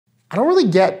I don't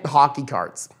really get hockey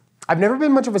cards. I've never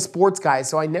been much of a sports guy,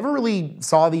 so I never really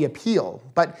saw the appeal.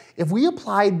 But if we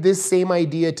applied this same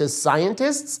idea to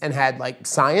scientists and had like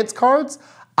science cards,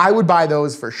 I would buy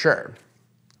those for sure.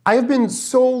 I have been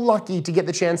so lucky to get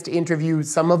the chance to interview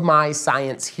some of my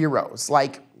science heroes,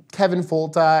 like Kevin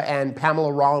Folta and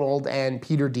Pamela Ronald and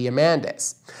Peter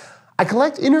Diamandis. I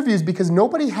collect interviews because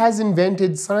nobody has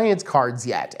invented science cards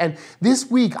yet, and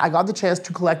this week I got the chance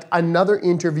to collect another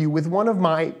interview with one of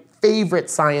my favorite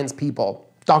science people,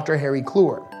 Dr. Harry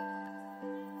Kloor.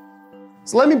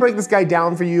 So let me break this guy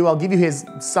down for you. I'll give you his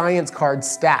science card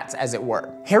stats, as it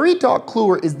were. Harry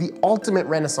Kloor is the ultimate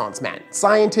Renaissance man.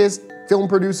 Scientist, film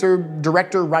producer,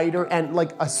 director, writer, and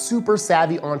like a super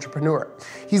savvy entrepreneur.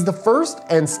 He's the first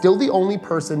and still the only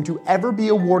person to ever be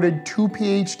awarded 2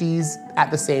 PhDs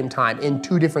at the same time in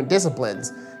 2 different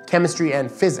disciplines, chemistry and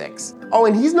physics. Oh,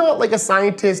 and he's not like a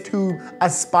scientist who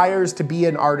aspires to be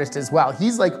an artist as well.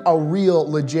 He's like a real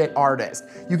legit artist.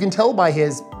 You can tell by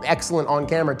his excellent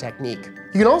on-camera technique.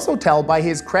 You can also tell by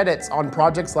his credits on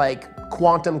projects like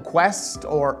Quantum Quest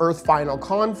or Earth Final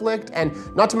Conflict, and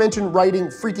not to mention writing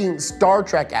freaking Star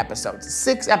Trek episodes.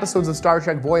 6 episodes of Star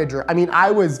Trek Voyager. I mean, I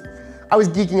was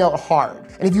geeking out hard.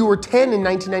 And if you were 10 in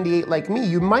 1998 like me,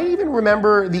 you might even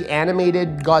remember the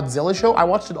animated Godzilla show. I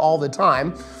watched it all the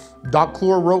time. Doc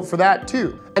Kloor wrote for that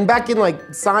too. And back in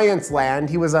like science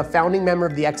land, he was a founding member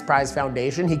of the X Prize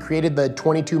Foundation. He created the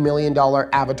 $22 million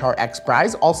Avatar X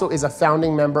Prize, also is a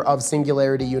founding member of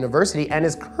Singularity University, and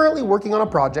is currently working on a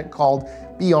project called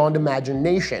Beyond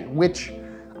Imagination, which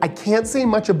I can't say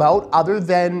much about other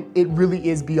than it really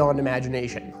is beyond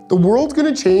imagination. The world's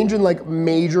gonna change in like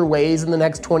major ways in the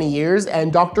next 20 years,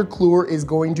 and Dr. Kloor is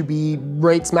going to be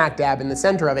right smack dab in the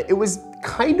center of it. It was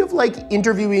kind of like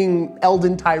interviewing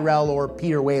Eldon Tyrell or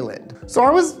Peter Wayland. So I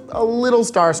was a little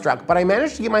starstruck, but I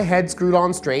managed to get my head screwed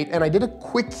on straight, and I did a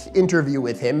quick interview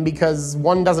with him because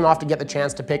one doesn't often get the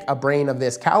chance to pick a brain of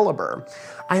this caliber.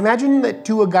 I imagine that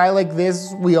to a guy like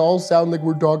this, we all sound like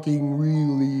we're talking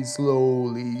really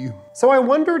slowly. So I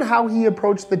wondered how he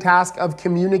approached the task of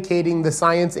communicating the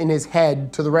science in his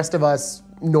head to the rest of us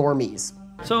normies.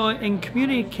 So in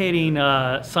communicating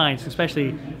science,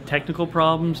 especially technical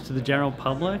problems to the general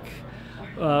public,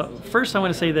 first I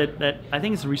want to say that I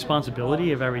think it's the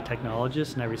responsibility of every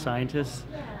technologist and every scientist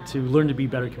to learn to be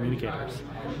better communicators.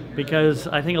 Because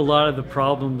I think a lot of the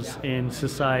problems in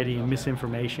society and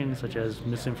misinformation, such as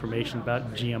misinformation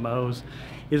about GMOs,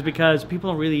 is because people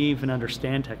don't really even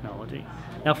understand technology.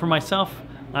 Now for myself,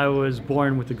 I was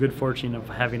born with the good fortune of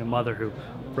having a mother who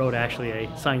wrote actually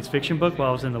a science fiction book while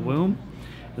I was in the womb.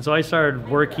 And so I started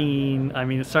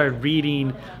started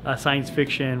reading science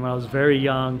fiction when I was very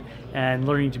young and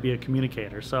learning to be a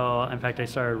communicator. So in fact, I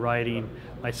started writing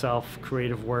myself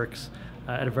creative works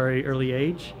at a very early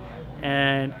age.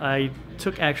 And I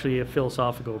took actually a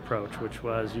philosophical approach, which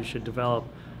was you should develop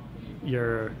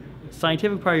your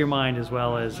scientific part of your mind as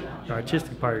well as your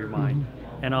artistic part of your mind.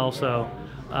 And also,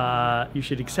 you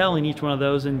should excel in each one of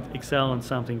those and excel in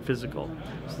something physical.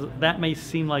 So that may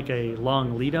seem like a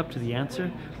long lead up to the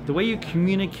answer. The way you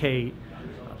communicate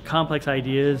complex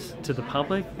ideas to the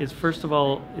public is, first of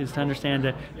all, is to understand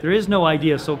that there is no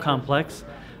idea so complex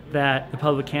that the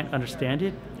public can't understand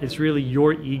it. It's really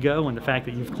your ego and the fact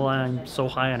that you've climbed so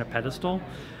high on a pedestal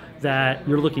that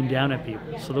you're looking down at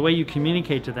people. So the way you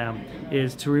communicate to them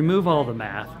is to remove all the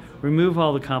math, remove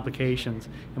all the complications,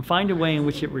 and find a way in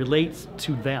which it relates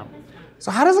to them. So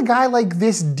how does a guy like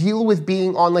this deal with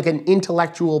being on like an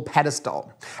intellectual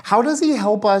pedestal? How does he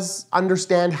help us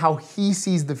understand how he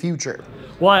sees the future?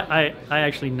 Well, I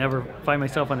actually never find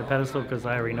myself on a pedestal because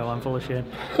I already know I'm full of shit.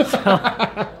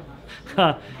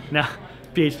 So, now,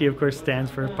 PhD of course stands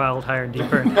for piled higher and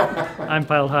deeper. I'm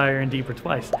piled higher and deeper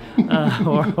twice,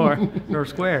 or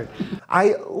squared.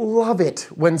 I love it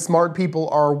when smart people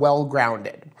are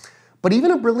well-grounded. But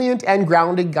even a brilliant and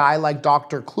grounded guy like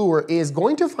Dr. Kloor is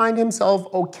going to find himself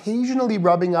occasionally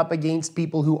rubbing up against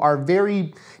people who are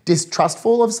very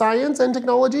distrustful of science and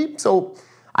technology. So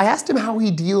I asked him how he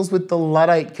deals with the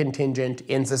Luddite contingent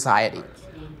in society.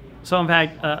 So in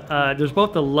fact, there's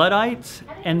both the Luddites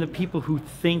and the people who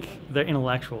think they're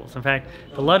intellectuals. In fact,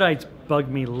 the Luddites bug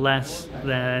me less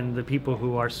than the people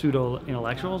who are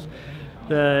pseudo-intellectuals.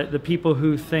 The people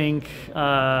who think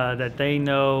that they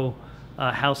know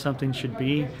how something should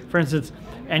be. For instance,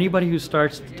 anybody who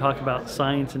starts to talk about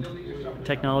science and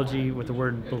technology with the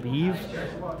word believe,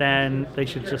 then they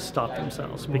should just stop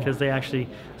themselves, because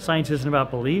science isn't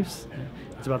about beliefs.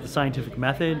 It's about the scientific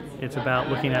method. It's about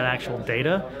looking at actual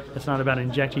data. It's not about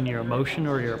injecting your emotion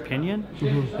or your opinion.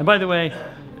 And by the way,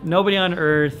 nobody on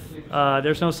Earth,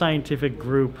 there's no scientific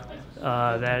group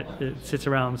that it sits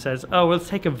around and says, oh, let's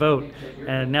take a vote,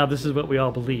 and now this is what we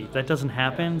all believe. That doesn't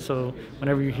happen, so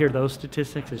whenever you hear those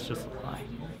statistics, it's just a lie.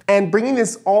 And bringing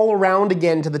this all around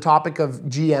again to the topic of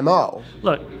GMO.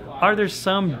 Look, are there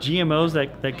some GMOs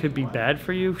that could be bad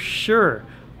for you? Sure.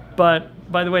 But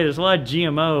by the way, there's a lot of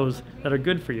GMOs that are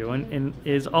good for you. And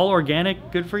is all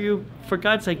organic good for you? For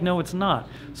God's sake, no, it's not.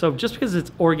 So just because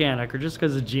it's organic or just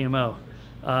because it's GMO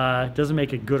doesn't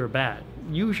make it good or bad.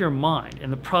 Use your mind.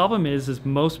 And the problem is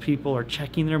most people are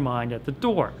checking their mind at the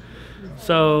door.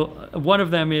 So one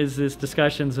of them is this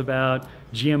discussions about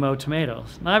GMO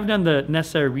tomatoes. Now, I've done the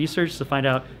necessary research to find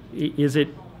out, is it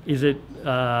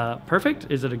perfect?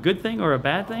 Is it a good thing or a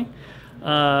bad thing?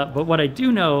 But what I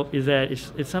do know is that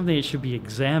it's something that should be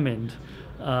examined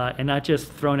and not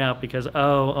just thrown out because,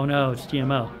 oh no, it's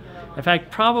GMO. In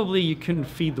fact, probably you couldn't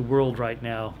feed the world right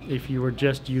now if you were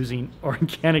just using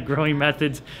organic growing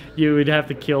methods. You would have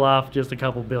to kill off just a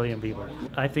couple billion people.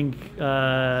 I think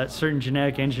certain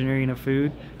genetic engineering of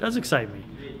food does excite me,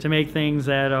 to make things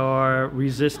that are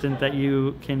resistant, that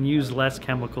you can use less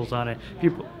chemicals on it.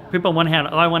 People on one hand,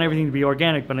 oh, I want everything to be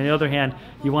organic, but on the other hand,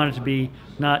 you want it to be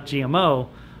not GMO.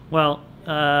 Well,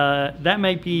 that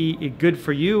might be good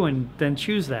for you, and then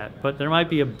choose that. But there might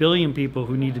be a billion people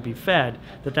who need to be fed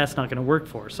that's not going to work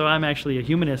for. So I'm actually a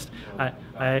humanist.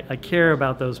 I care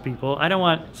about those people. I don't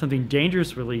want something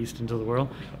dangerous released into the world.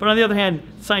 But on the other hand,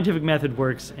 scientific method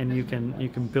works, and you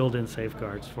can build in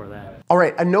safeguards for that. All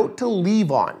right, a note to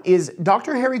leave on. Is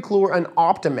Dr. Harry Kloor an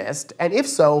optimist? And if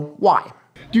so, why?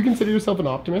 Do you consider yourself an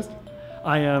optimist?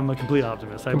 I am a complete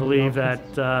optimist. I believe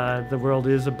that the world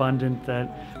is abundant,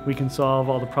 that we can solve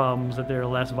all the problems, that there are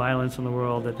less violence in the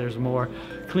world, that there's more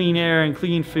clean air and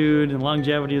clean food, and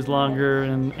longevity is longer,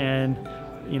 and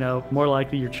you know, more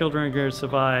likely your children are going to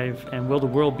survive. And will the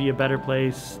world be a better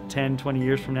place 10, 20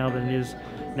 years from now than it is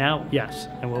now? Yes.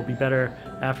 And will it be better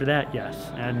after that? Yes.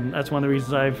 And that's one of the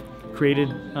reasons I've created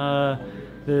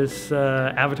this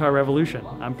avatar revolution.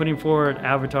 I'm putting forward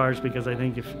avatars because I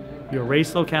think if you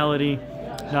erase locality,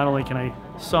 not only can I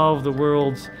solve the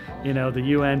world's, the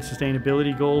UN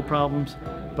sustainability goal problems,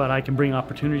 but I can bring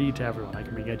opportunity to everyone. I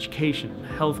can bring education,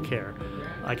 healthcare.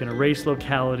 I can erase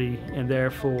locality, and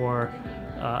therefore,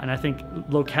 and I think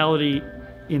locality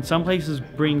in some places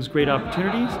brings great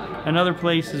opportunities, and other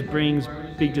places brings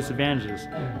big disadvantages.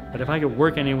 But if I could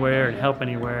work anywhere and help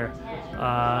anywhere,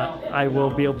 I will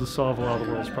be able to solve a lot of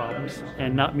the world's problems.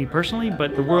 And not me personally,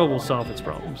 but the world will solve its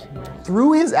problems.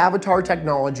 Through his avatar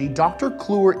technology, Dr.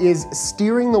 Kloor is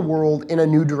steering the world in a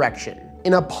new direction,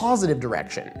 in a positive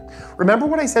direction. Remember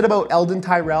what I said about Eldon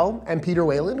Tyrell and Peter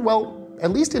Weyland? Well, at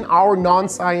least in our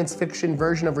non-science fiction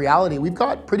version of reality, we've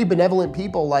got pretty benevolent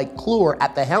people like Kloor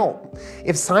at the helm.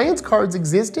 If science cards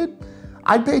existed,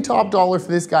 I'd pay top dollar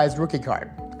for this guy's rookie card.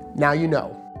 Now you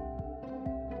know.